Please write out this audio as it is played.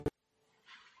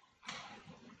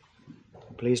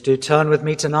Please do turn with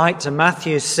me tonight to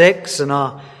Matthew 6, and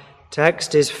our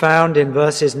text is found in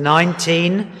verses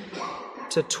 19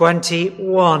 to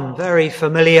 21. Very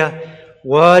familiar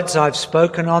words. I've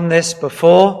spoken on this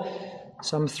before,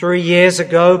 some 3 years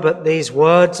ago, but these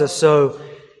words are so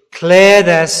clear,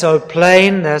 they're so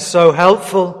plain, they're so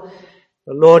helpful.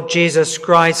 The Lord Jesus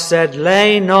Christ said,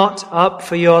 "Lay not up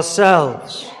for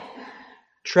yourselves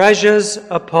treasures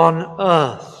upon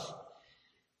earth."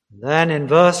 Then in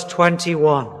verse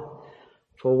 21,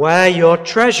 "For where your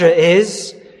treasure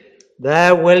is,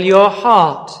 there will your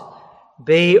heart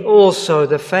be also."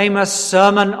 The famous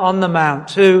Sermon on the Mount.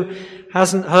 Who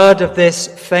hasn't heard of this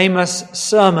famous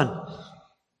sermon?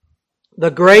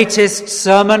 The greatest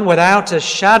sermon, without a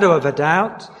shadow of a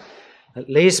doubt,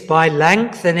 at least by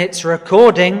length in its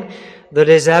recording, that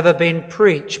has ever been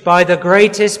preached by the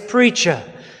greatest preacher,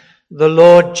 the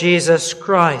Lord Jesus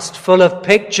Christ. Full of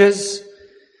pictures,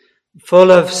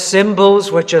 full of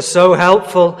symbols which are so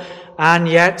helpful and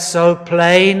yet so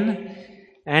plain.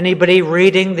 Anybody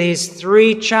reading these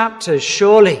 3 chapters,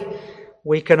 surely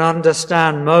we can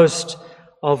understand most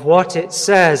of what it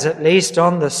says, at least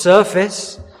on the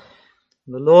surface.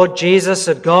 The Lord Jesus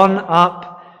had gone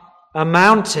up a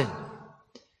mountain,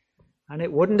 and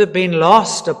it wouldn't have been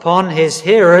lost upon his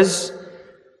hearers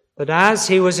that as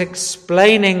he was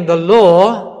explaining the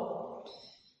law,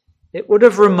 it would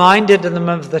have reminded them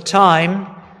of the time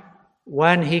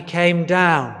when he came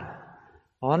down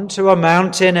onto a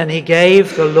mountain and he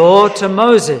gave the law to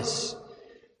Moses.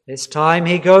 This time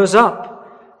he goes up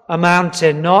a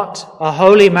mountain, not a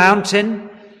holy mountain,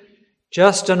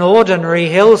 just an ordinary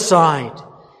hillside.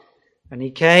 And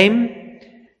he came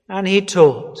and he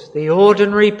taught the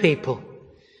ordinary people.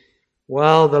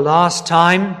 Well, the last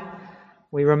time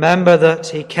we remember that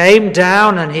he came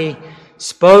down and he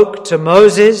spoke to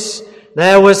Moses,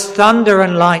 there was thunder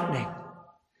and lightning.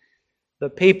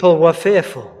 The people were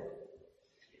fearful.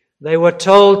 They were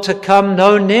told to come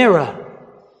no nearer.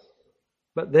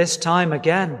 But this time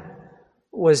again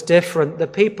was different. The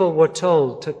people were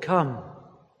told to come.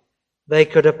 They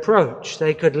could approach,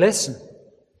 they could listen.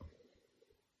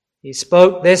 He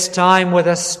spoke this time with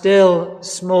a still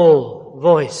small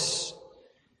voice,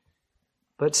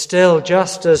 but still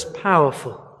just as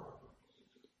powerful.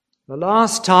 The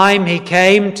last time he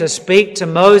came to speak to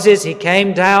Moses, he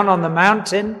came down on the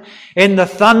mountain in the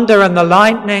thunder and the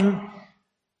lightning,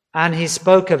 and he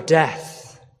spoke of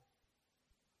death.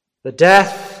 The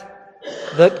death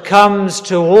that comes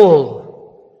to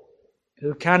all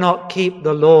who cannot keep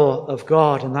the law of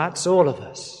God, and that's all of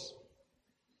us.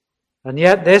 And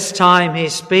yet this time he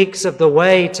speaks of the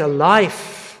way to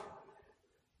life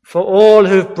for all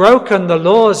who've broken the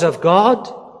laws of God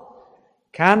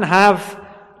can have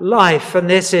life. And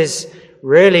this is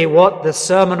really what the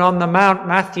Sermon on the Mount,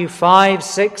 Matthew 5,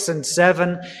 6 and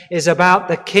 7, is about: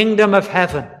 the kingdom of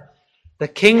heaven, the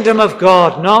kingdom of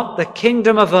God, not the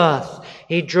kingdom of earth.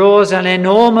 He draws an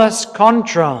enormous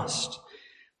contrast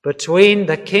between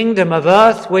the kingdom of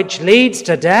earth, which leads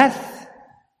to death,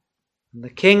 and the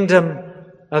kingdom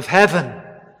of heaven,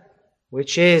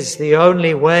 which is the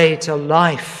only way to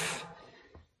life.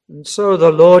 And so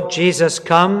the Lord Jesus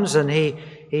comes and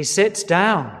he sits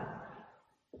down.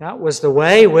 That was the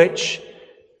way which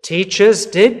teachers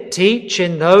did teach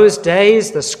in those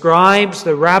days. The scribes,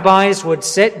 the rabbis would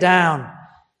sit down.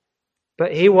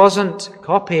 But he wasn't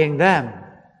copying them.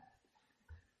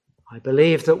 I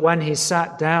believe that when he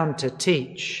sat down to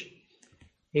teach,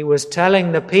 he was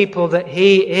telling the people that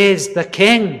he is the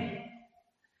king.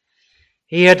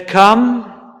 He had come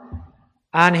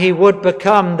and he would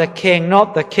become the king,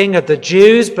 not the king of the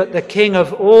Jews, but the king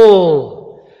of all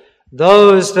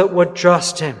those that would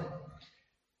trust him.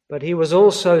 But he was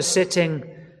also sitting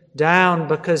down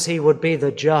because he would be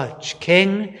the judge,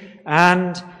 king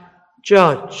and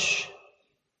judge.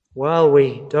 Well,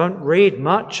 we don't read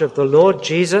much of the Lord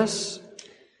Jesus.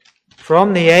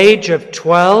 From the age of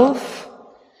 12,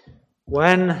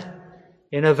 when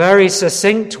in a very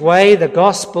succinct way the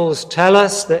Gospels tell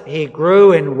us that he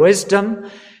grew in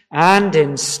wisdom and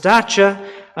in stature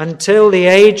until the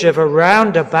age of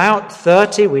around about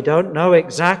 30. We don't know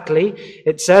exactly.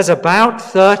 It says about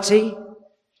 30.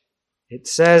 It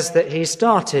says that he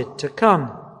started to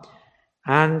come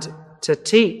and to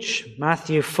teach.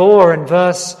 Matthew 4 and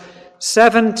verse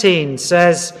 17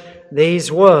 says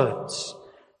these words: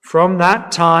 "From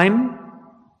that time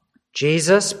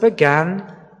Jesus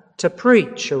began to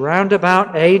preach," around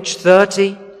about age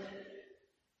 30.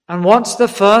 And what's the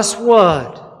first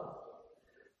word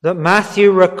that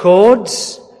Matthew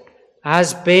records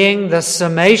as being the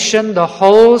summation, the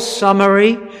whole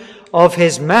summary of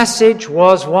his message?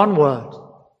 Was one word: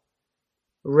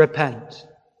 repent.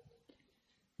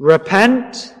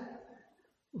 Repent,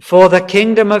 for the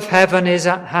kingdom of heaven is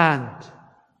at hand.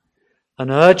 An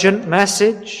urgent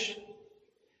message,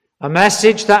 a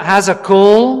message that has a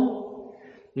call.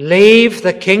 Leave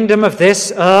the kingdom of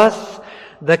this earth.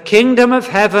 The kingdom of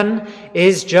heaven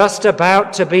is just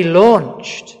about to be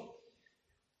launched.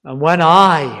 And when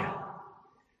I,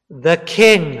 the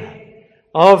king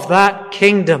of that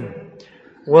kingdom,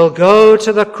 will go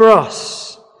to the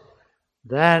cross,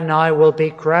 then I will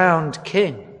be crowned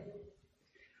king.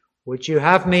 Would you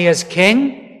have me as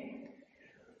king?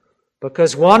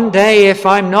 Because one day, if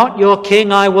I'm not your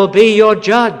king, I will be your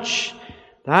judge.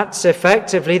 That's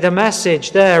effectively the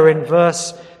message there in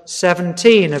verse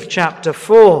 17 of chapter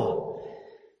 4.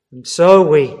 And so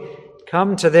we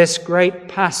come to this great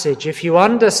passage. If you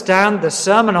understand the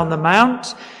Sermon on the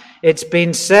Mount, it's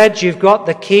been said you've got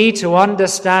the key to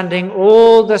understanding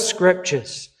all the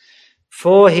Scriptures.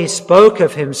 For he spoke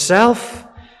of himself,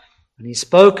 and he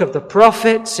spoke of the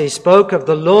prophets, he spoke of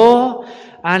the law,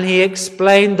 and he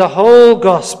explained the whole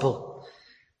gospel.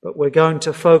 But we're going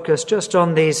to focus just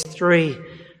on these 3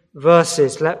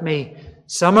 verses. Let me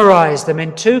summarize them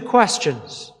in 2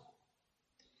 questions.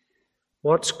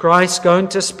 What's Christ going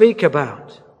to speak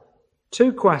about?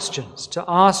 2 questions to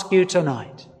ask you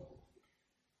tonight.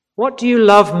 What do you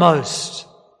love most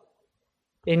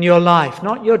in your life?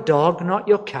 Not your dog, not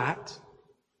your cat.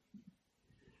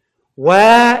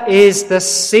 Where is the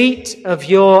seat of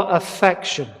your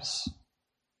affections?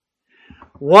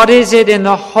 What is it in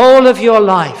the whole of your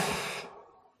life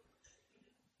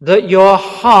that your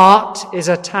heart is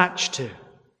attached to?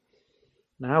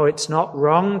 Now, it's not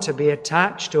wrong to be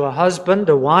attached to a husband,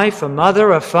 a wife, a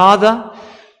mother, a father,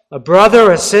 a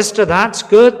brother, a sister. That's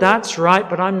good, that's right,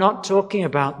 but I'm not talking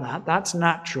about that. That's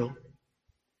natural.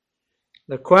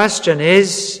 The question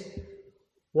is,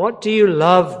 what do you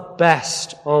love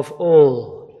best of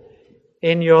all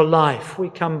in your life? We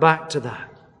come back to that.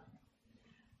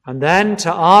 And then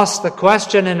to ask the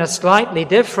question in a slightly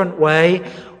different way,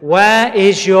 where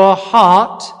is your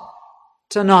heart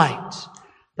tonight?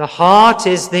 The heart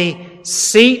is the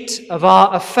seat of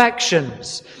our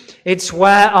affections. It's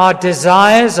where our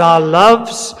desires, our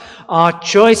loves, our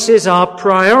choices, our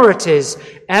priorities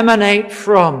emanate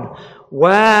from.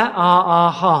 Where are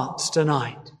our hearts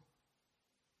tonight?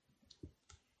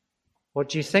 What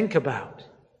do you think about?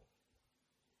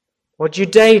 What do you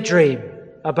daydream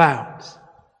about?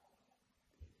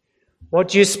 What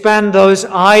do you spend those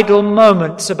idle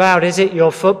moments about? Is it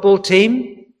your football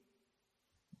team?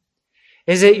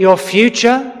 Is it your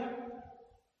future?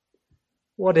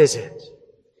 What is it?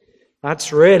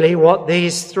 That's really what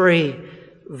these 3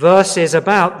 verses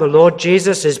about. The Lord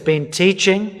Jesus has been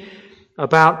teaching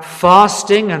about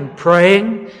fasting and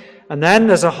praying. And then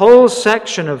there's a whole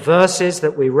section of verses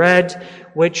that we read,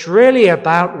 which really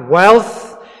about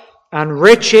wealth and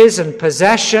riches and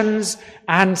possessions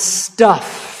and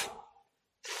stuff,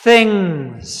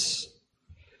 things.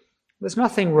 There's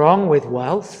nothing wrong with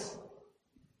wealth.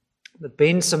 There have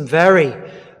been some very,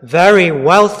 very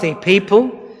wealthy people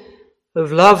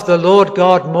who've loved the Lord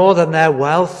God more than their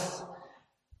wealth,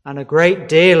 and a great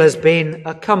deal has been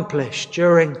accomplished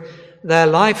during their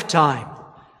lifetime.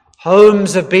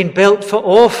 Homes have been built for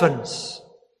orphans.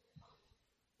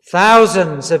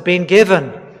 Thousands have been given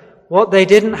what they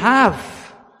didn't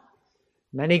have.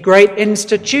 Many great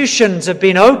institutions have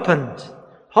been opened.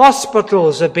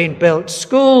 Hospitals have been built.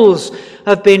 Schools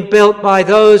have been built by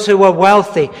those who were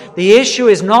wealthy. The issue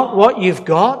is not what you've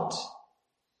got.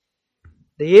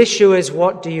 The issue is,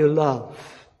 what do you love?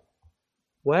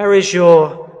 Where is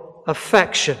your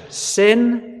affection?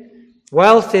 Sin?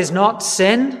 Wealth is not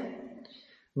sin.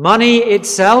 Money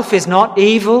itself is not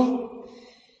evil.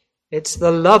 It's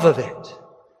the love of it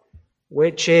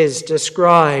which is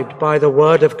described by the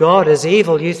Word of God as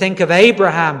evil. You think of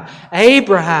Abraham.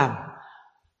 Abraham,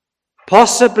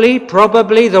 possibly,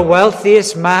 probably the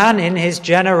wealthiest man in his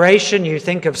generation. You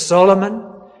think of Solomon.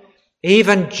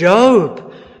 Even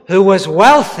Job, who was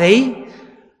wealthy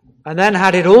and then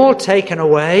had it all taken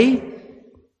away.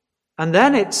 And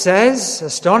then it says,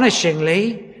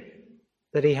 astonishingly,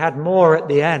 that he had more at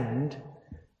the end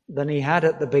than he had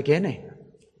at the beginning.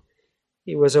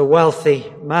 He was a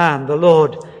wealthy man. The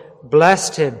Lord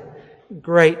blessed him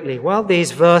greatly. Well,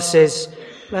 these verses,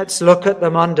 let's look at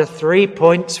them under 3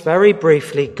 points very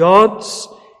briefly. God's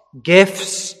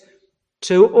gifts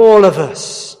to all of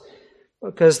us,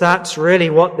 because that's really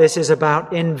what this is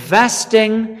about.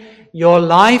 Investing your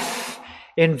life,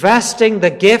 investing the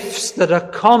gifts that are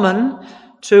common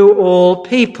to all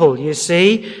people. You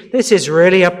see, this is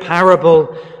really a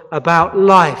parable about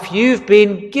life. You've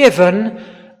been given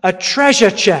a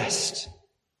treasure chest.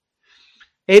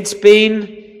 It's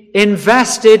been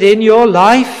invested in your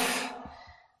life,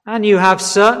 and you have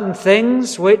certain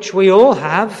things which we all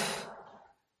have.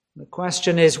 The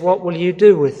question is, what will you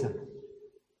do with them?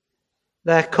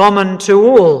 They're common to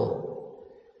all.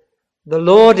 The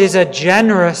Lord is a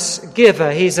generous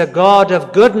giver. He's a God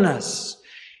of goodness.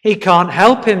 He can't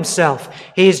help himself.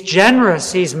 He's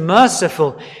generous. He's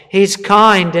merciful. He's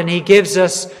kind, and he gives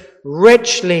us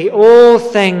richly all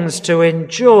things to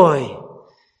enjoy.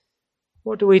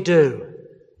 What do we do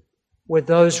with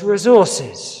those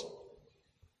resources?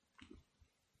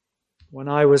 When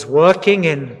I was working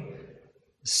in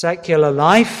secular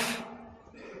life,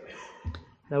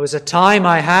 there was a time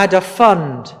I had a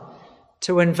fund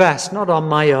to invest, not on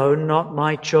my own, not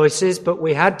my choices, but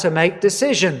we had to make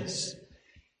decisions.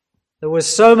 There was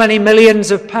so many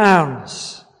millions of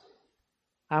pounds,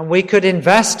 and we could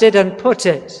invest it and put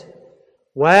it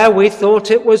where we thought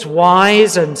it was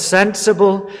wise and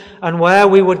sensible, and where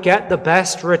we would get the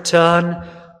best return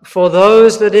for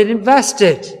those that it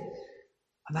invested.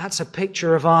 And that's a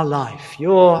picture of our life.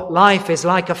 Your life is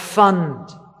like a fund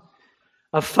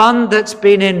that's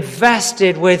been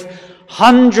invested with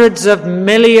hundreds of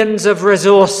millions of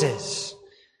resources.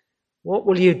 What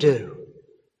will you do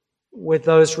with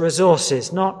those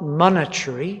resources? Not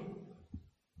monetary.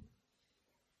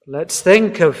 Let's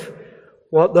think of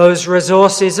what those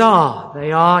resources are.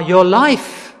 They are your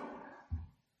life.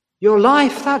 Your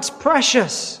life, that's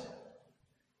precious.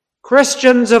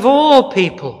 Christians of all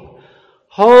people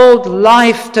hold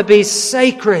life to be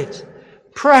sacred,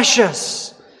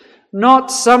 precious, not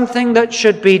something that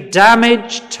should be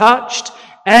damaged, touched,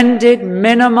 ended,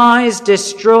 minimized,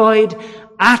 destroyed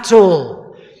at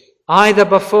all, either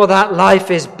before that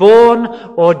life is born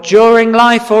or during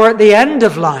life or at the end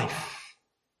of life.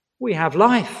 We have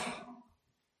life.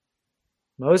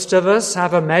 Most of us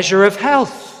have a measure of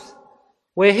health.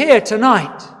 We're here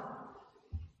tonight.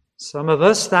 Some of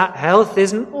us, that health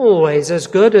isn't always as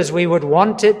good as we would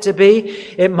want it to be.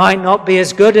 It might not be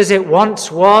as good as it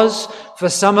once was. For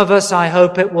some of us, I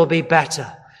hope it will be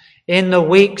better in the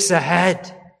weeks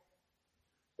ahead.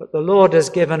 But the Lord has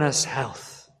given us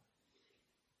health.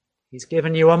 He's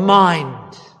given you a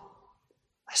mind.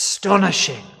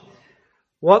 Astonishing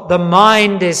what the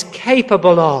mind is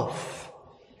capable of.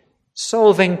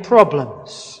 Solving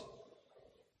problems,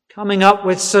 coming up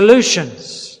with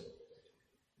solutions,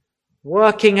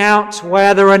 working out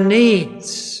where there are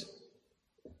needs,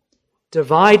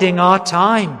 dividing our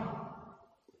time,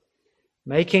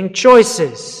 making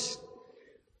choices.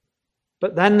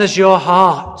 But then there's your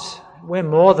heart. We're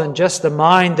more than just the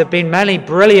mind. There have been many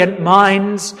brilliant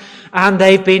minds, and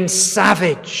they've been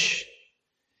savage.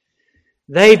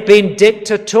 They've been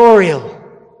dictatorial.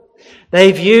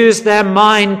 They've used their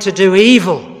mind to do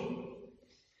evil.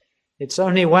 It's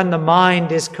only when the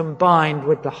mind is combined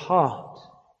with the heart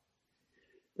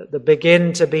that there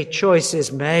begin to be choices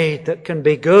made that can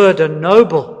be good and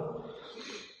noble.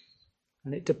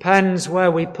 And it depends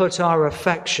where we put our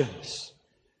affections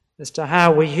as to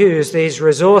how we use these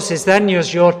resources. Then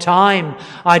there's your time.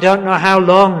 I don't know how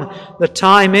long the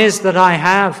time is that I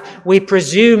have. We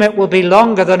presume it will be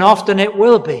longer than often it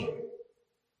will be.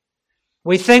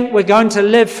 We think we're going to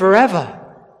live forever.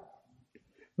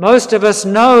 Most of us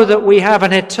know that we have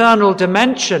an eternal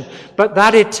dimension, but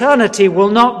that eternity will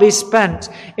not be spent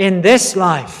in this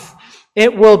life.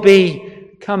 It will be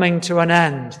coming to an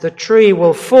end. The tree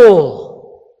will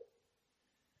fall,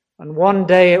 and one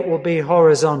day it will be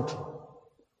horizontal.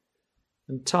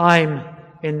 And time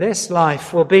in this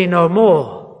life will be no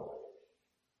more.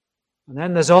 And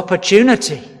then there's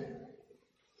opportunity.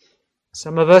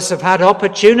 Some of us have had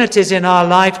opportunities in our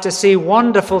life to see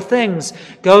wonderful things,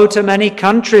 go to many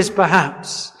countries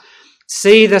perhaps,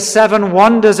 see the 7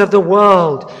 wonders of the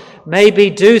world, maybe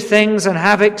do things and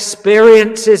have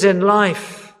experiences in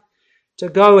life, to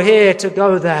go here, to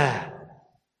go there.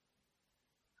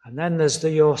 And then there's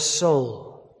your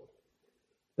soul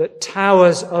that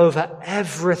towers over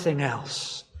everything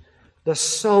else. The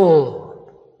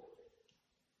soul.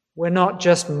 We're not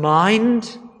just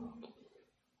mind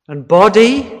and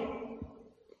body.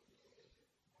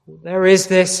 There is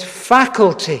this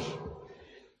faculty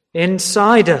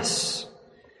inside us.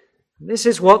 This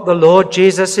is what the Lord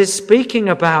Jesus is speaking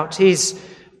about. He's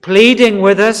pleading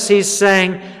with us. He's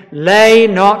saying, lay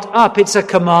not up. It's a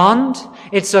command.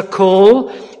 It's a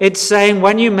call. It's saying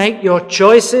when you make your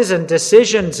choices and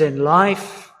decisions in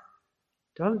life,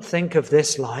 don't think of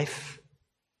this life.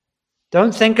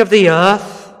 Don't think of the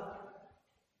earth.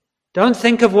 Don't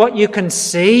think of what you can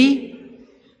see.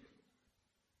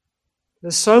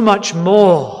 There's so much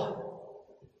more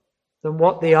than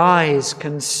what the eyes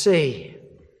can see.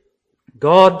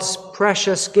 God's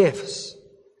precious gifts.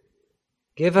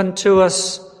 given to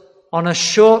us on a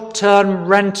short-term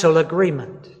rental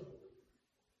agreement.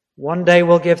 One day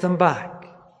we'll give them back.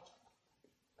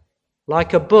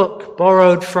 Like a book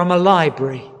borrowed from a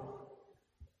library.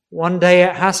 One day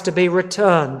it has to be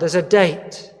returned. There's a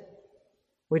date.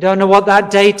 We don't know what that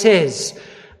date is.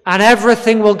 And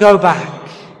everything will go back.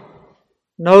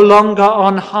 No longer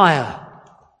on hire.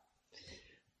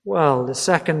 Well, the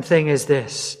second thing is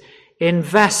this.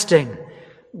 Investing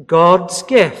God's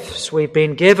gifts. We've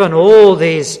been given all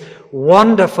these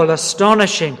wonderful,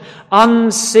 astonishing,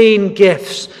 unseen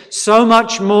gifts. So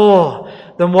much more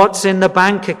than what's in the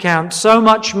bank account. So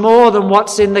much more than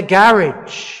what's in the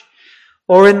garage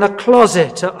or in the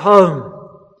closet at home.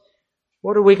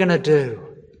 What are we going to do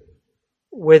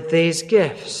with these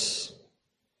gifts?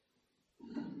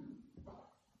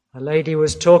 A lady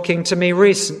was talking to me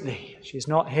recently. She's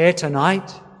not here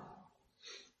tonight.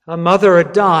 Her mother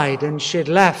had died and she'd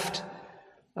left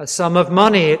a sum of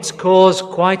money. It's caused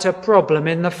quite a problem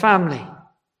in the family.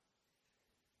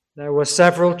 There were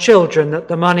several children that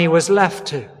the money was left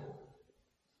to.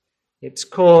 It's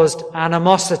caused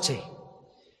animosity,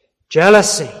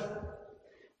 jealousy,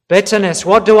 bitterness.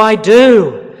 What do I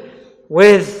do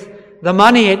with the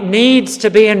money? It needs to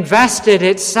be invested.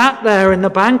 It's sat there in the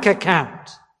bank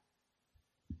account.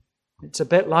 It's a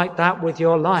bit like that with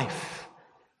your life.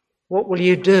 What will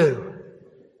you do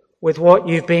with what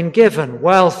you've been given?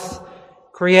 Wealth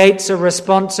creates a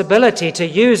responsibility to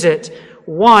use it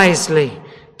wisely,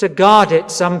 to guard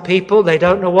it. Some people, they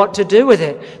don't know what to do with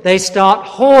it. They start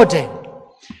hoarding.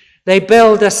 They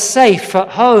build a safe at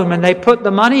home and they put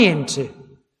the money into.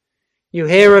 You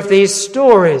hear of these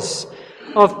stories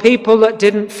of people that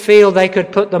didn't feel they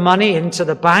could put the money into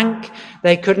the bank.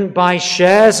 They couldn't buy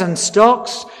shares and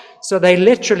stocks. So they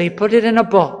literally put it in a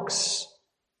box,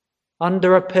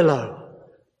 under a pillow,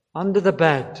 under the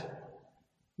bed.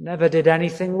 Never did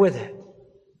anything with it.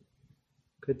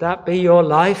 Could that be your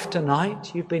life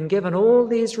tonight? You've been given all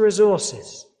these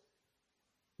resources.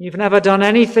 You've never done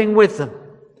anything with them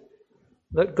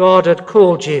that God had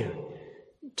called you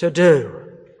to do.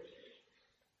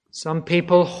 Some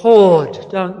people hoard,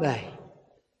 don't they?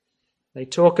 They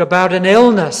talk about an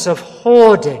illness of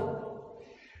hoarding,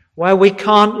 where we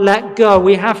can't let go.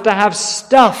 We have to have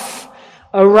stuff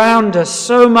around us,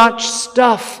 so much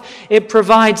stuff. It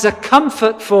provides a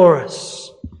comfort for us.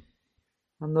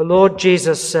 And the Lord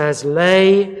Jesus says,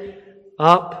 lay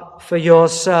up for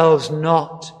yourselves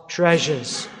not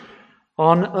treasures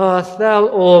on earth. They'll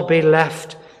all be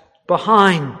left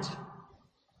behind.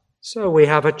 So we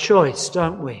have a choice,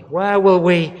 don't we? Where will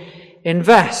we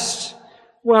invest?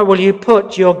 Where will you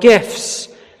put your gifts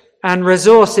and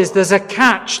resources? There's a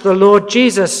catch. The Lord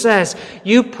Jesus says,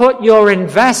 you put your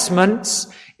investments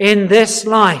in this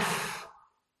life.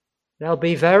 They'll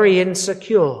be very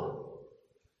insecure.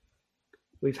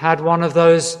 We've had one of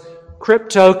those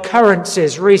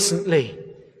cryptocurrencies recently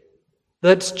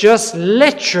that's just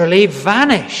literally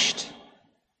vanished.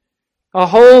 A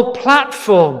whole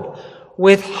platform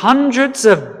with hundreds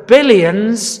of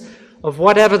billions of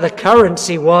whatever the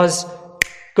currency was,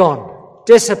 gone,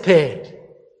 disappeared.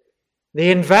 The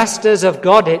investors have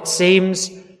got, it seems,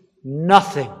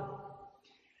 nothing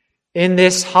in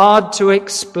this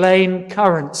hard-to-explain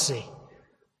currency.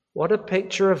 What a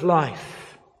picture of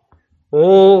life.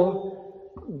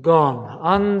 All gone,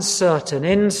 uncertain,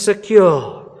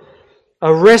 insecure,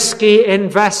 a risky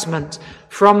investment.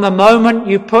 From the moment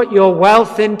you put your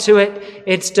wealth into it,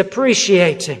 it's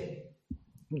depreciating,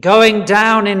 going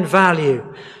down in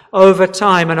value over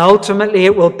time, and ultimately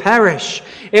it will perish.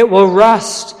 It will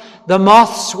rust. The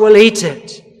moths will eat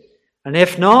it. And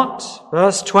if not,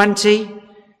 verse 20,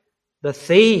 the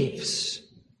thieves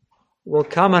will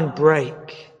come and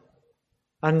break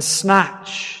and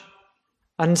snatch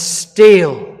and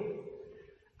steal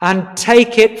and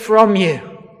take it from you.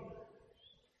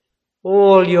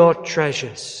 All your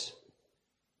treasures,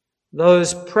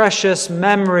 those precious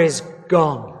memories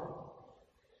gone,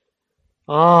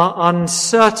 are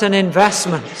uncertain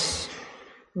investments.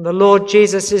 And the Lord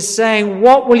Jesus is saying,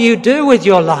 what will you do with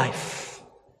your life?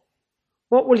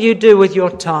 What will you do with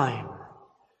your time,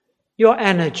 your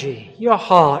energy, your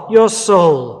heart, your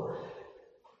soul,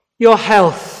 your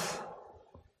health?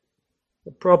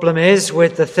 The problem is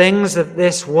with the things of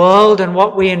this world and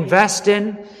what we invest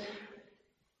in,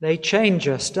 they change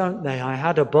us, don't they? I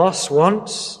had a boss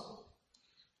once.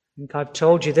 I think I've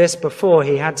told you this before.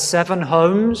 He had 7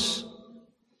 homes.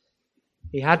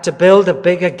 He had to build a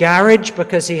bigger garage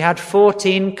because he had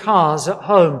 14 cars at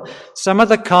home. Some of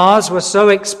the cars were so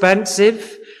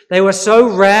expensive, they were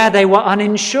so rare, they were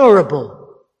uninsurable.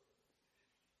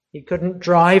 He couldn't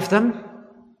drive them.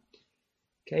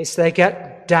 in case they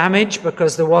get damaged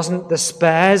because there wasn't the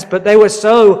spares, but they were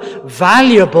so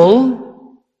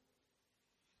valuable.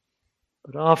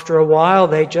 But after a while,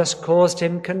 they just caused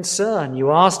him concern.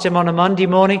 You asked him on a Monday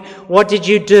morning, what did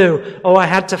you do? Oh, I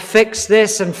had to fix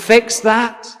this and fix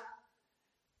that.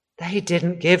 They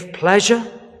didn't give pleasure.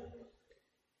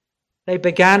 They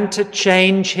began to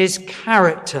change his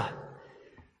character.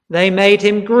 They made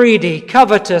him greedy,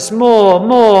 covetous,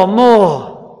 more.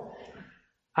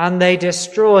 And they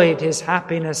destroyed his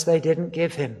happiness. They didn't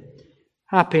give him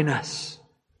happiness.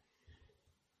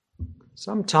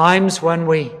 Sometimes when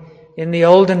we, in the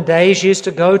olden days, used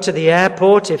to go to the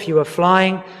airport, if you were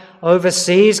flying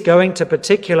overseas, going to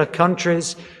particular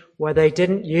countries where they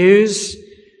didn't use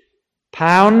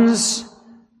pounds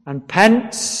and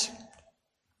pence,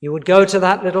 you would go to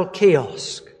that little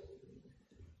kiosk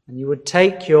and you would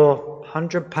take your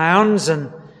 £100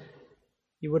 and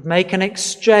you would make an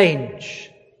exchange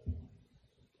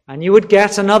and you would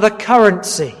get another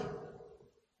currency.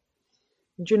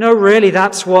 And you know, really,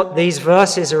 that's what these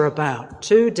verses are about.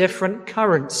 Two different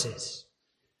currencies.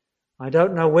 I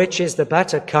don't know which is the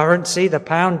better currency. The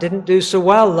pound didn't do so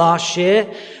well last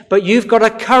year, but you've got a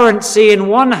currency in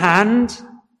one hand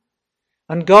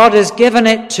and God has given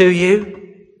it to you.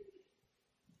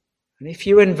 And if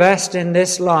you invest in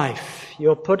this life,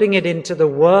 you're putting it into the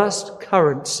worst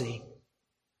currency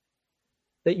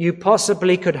that you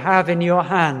possibly could have in your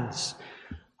hands.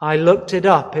 I looked it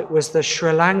up. It was the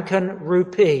Sri Lankan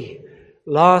rupee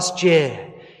last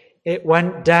year. It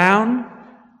went down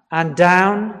and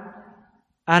down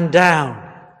and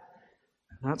down.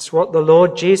 That's what the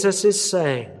Lord Jesus is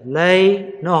saying.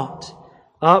 Lay not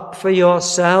up for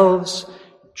yourselves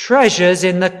treasures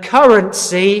in the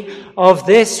currency of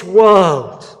this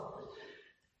world.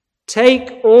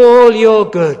 Take all your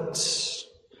goods,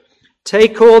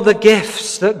 take all the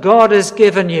gifts that God has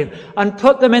given you and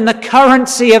put them in the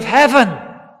currency of heaven.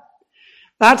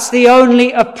 That's the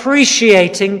only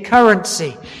appreciating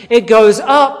currency. It goes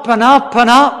up and up and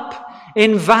up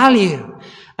in value.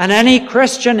 And any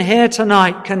Christian here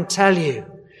tonight can tell you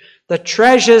the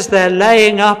treasures they're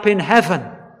laying up in heaven,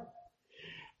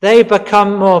 they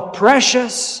become more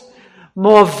precious,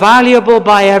 more valuable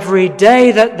by every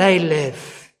day that they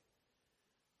live.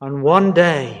 And one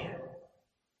day,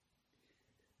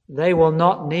 they will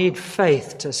not need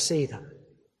faith to see them.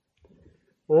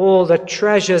 All the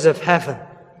treasures of heaven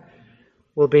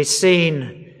will be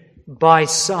seen by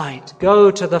sight. Go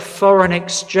to the foreign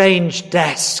exchange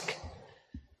desk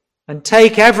and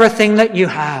take everything that you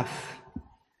have,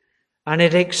 and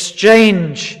in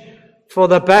exchange for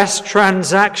the best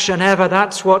transaction ever.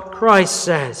 That's what Christ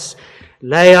says.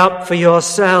 Lay up for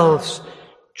yourselves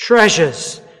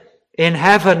treasures in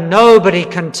heaven. Nobody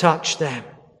can touch them.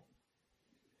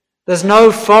 There's no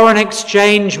foreign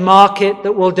exchange market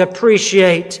that will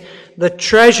depreciate the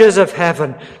treasures of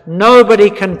heaven. Nobody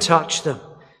can touch them,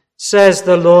 says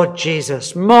the Lord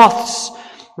Jesus. Moths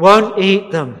won't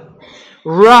eat them.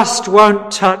 Rust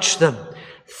won't touch them.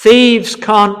 Thieves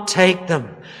can't take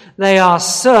them. They are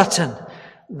certain.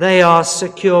 They are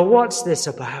secure. What's this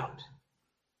about?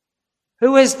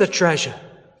 Who is the treasure?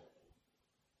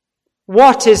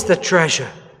 What is the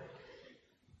treasure?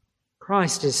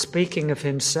 Christ is speaking of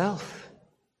himself.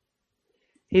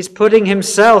 He's putting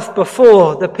himself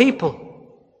before the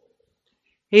people.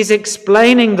 He's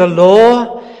explaining the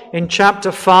law in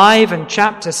chapter 5 and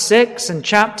chapter 6 and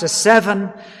chapter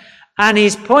 7. And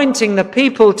he's pointing the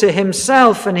people to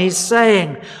himself and he's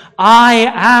saying,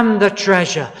 I am the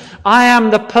treasure. I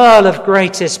am the pearl of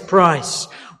greatest price.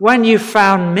 When you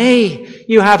found me,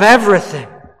 you have everything.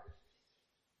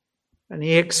 And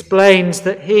he explains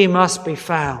that he must be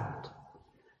found.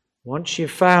 Once you've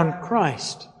found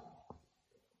Christ,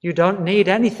 you don't need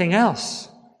anything else.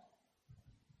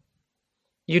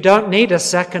 You don't need a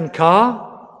second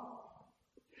car.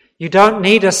 You don't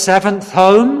need a seventh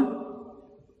home.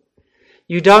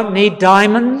 You don't need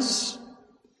diamonds.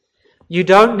 You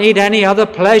don't need any other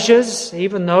pleasures,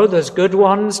 even though there's good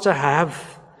ones to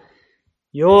have.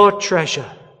 Your treasure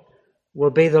will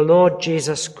be the Lord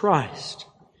Jesus Christ.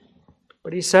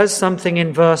 But he says something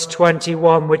in verse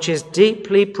 21 which is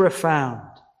deeply profound.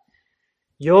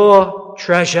 Your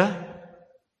treasure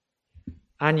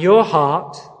and your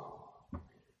heart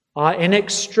are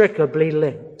inextricably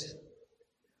linked.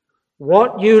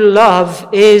 What you love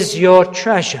is your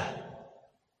treasure.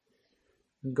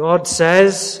 God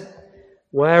says,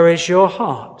 where is your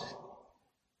heart?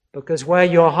 Because where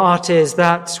your heart is,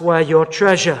 that's where your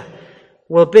treasure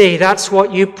will be. That's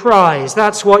what you prize.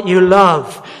 That's what you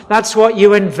love. That's what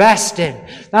you invest in.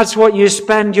 That's what you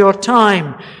spend your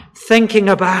time thinking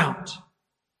about.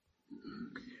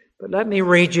 But let me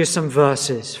read you some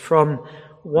verses from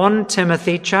 1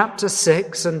 Timothy chapter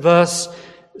 6 and verse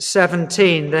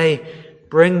 17. They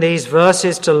bring these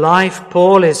verses to life.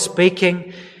 Paul is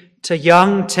speaking to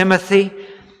young Timothy,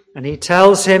 and he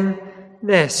tells him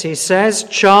this. He says,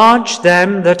 "Charge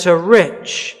them that are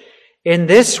rich in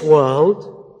this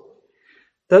world,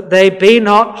 that they be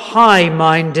not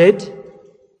high-minded,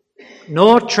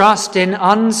 nor trust in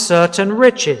uncertain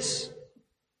riches,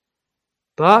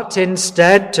 but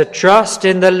instead to trust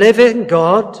in the living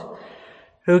God,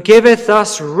 who giveth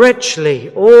us richly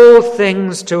all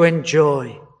things to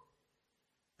enjoy,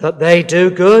 that they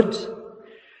do good,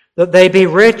 that they be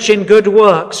rich in good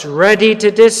works, ready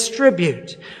to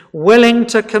distribute, willing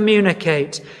to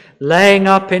communicate, laying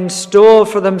up in store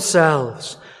for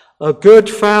themselves a good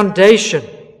foundation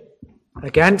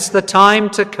against the time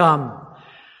to come,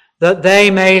 that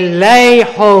they may lay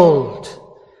hold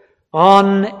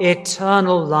on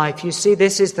eternal life." You see,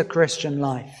 this is the Christian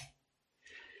life.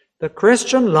 The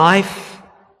Christian life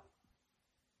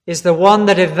is the one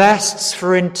that invests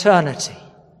for eternity.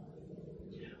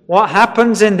 What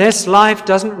happens in this life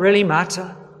doesn't really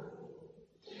matter.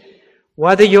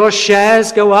 Whether your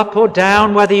shares go up or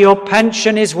down, whether your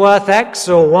pension is worth X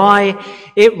or Y,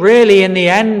 it really in the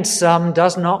end sum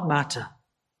does not matter.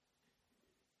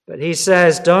 But he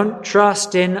says, don't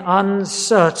trust in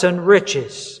uncertain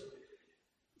riches,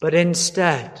 but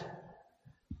instead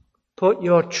put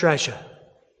your treasure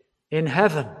in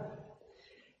heaven,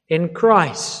 in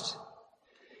Christ,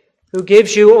 who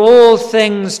gives you all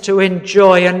things to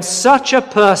enjoy. And such a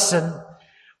person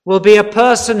will be a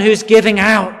person who's giving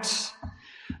out,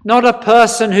 not a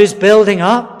person who's building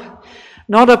up,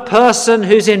 not a person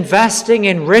who's investing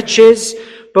in riches,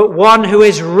 but one who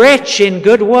is rich in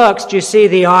good works. Do you see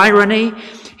the irony?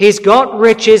 He's got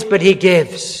riches, but he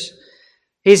gives.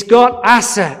 He's got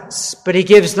assets, but he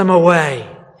gives them away.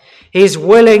 He's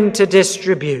willing to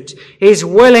distribute. He's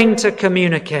willing to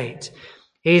communicate.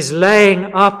 He's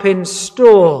laying up in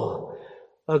store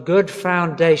a good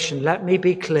foundation. Let me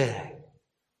be clear.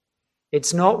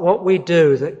 It's not what we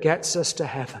do that gets us to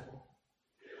heaven.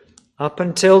 Up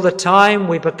until the time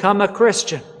we become a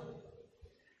Christian,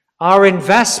 our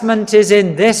investment is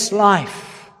in this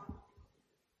life.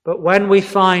 But when we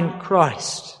find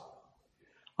Christ,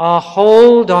 our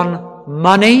hold on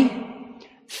money,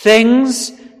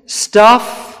 things,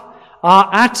 stuff, our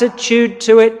attitude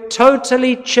to it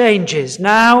totally changes.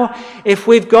 Now, if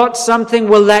we've got something,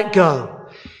 we'll let go.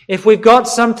 If we've got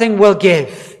something, we'll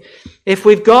give. If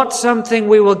we've got something,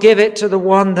 we will give it to the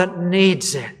one that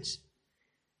needs it.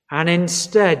 And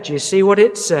instead, you see what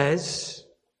it says?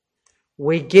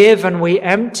 We give and we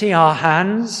empty our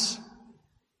hands.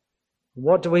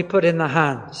 What do we put in the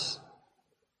hands?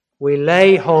 We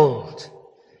lay hold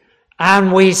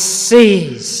and we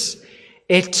seize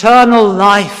eternal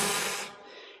life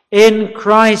in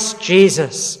Christ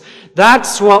Jesus.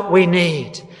 That's what we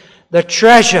need. The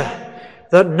treasure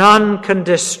that none can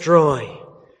destroy.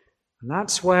 And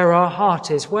that's where our heart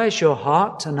is. Where's your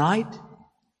heart tonight?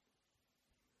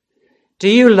 Do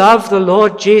you love the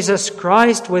Lord Jesus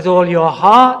Christ with all your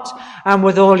heart and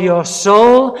with all your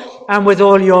soul and with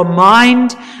all your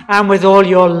mind and with all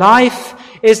your life?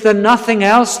 Is there nothing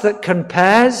else that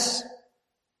compares?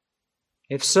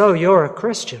 If so, you're a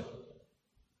Christian.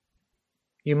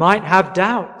 You might have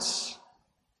doubts.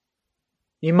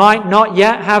 You might not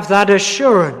yet have that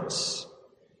assurance.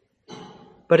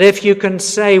 But if you can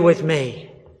say with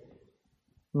me,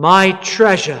 my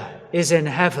treasure is in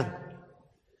heaven.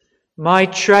 My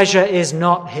treasure is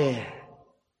not here.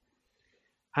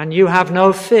 And you have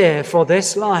no fear for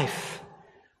this life.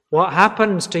 What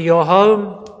happens to your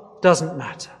home doesn't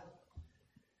matter.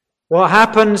 What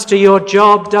happens to your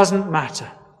job doesn't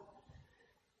matter.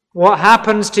 What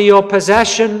happens to your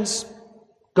possessions,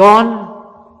 gone,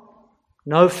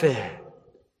 no fear.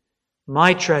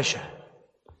 My treasure,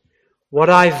 what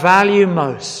I value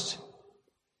most,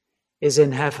 is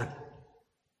in heaven.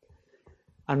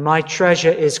 And my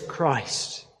treasure is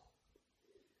Christ.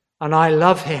 And I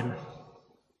love him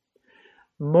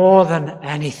more than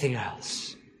anything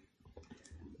else.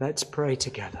 Let's pray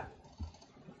together.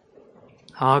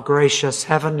 Our gracious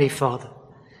Heavenly Father,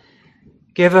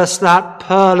 give us that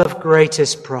pearl of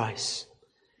greatest price.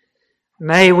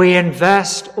 May we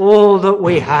invest all that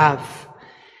we have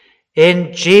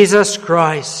in Jesus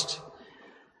Christ,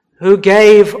 who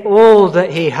gave all that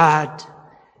he had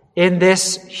in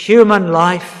this human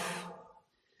life,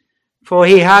 for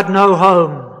he had no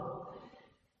home,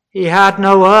 he had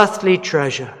no earthly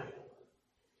treasure,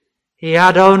 he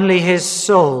had only his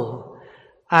soul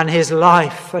and his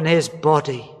life and his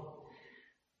body,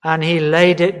 and he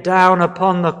laid it down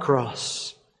upon the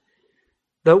cross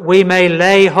that we may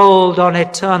lay hold on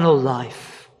eternal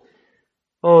life.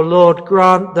 O Lord,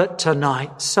 grant that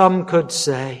tonight some could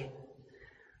say,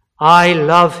 I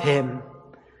love him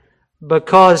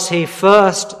because he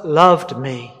first loved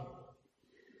me.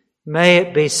 May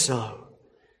it be so.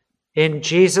 In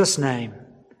Jesus' name,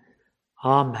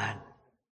 amen.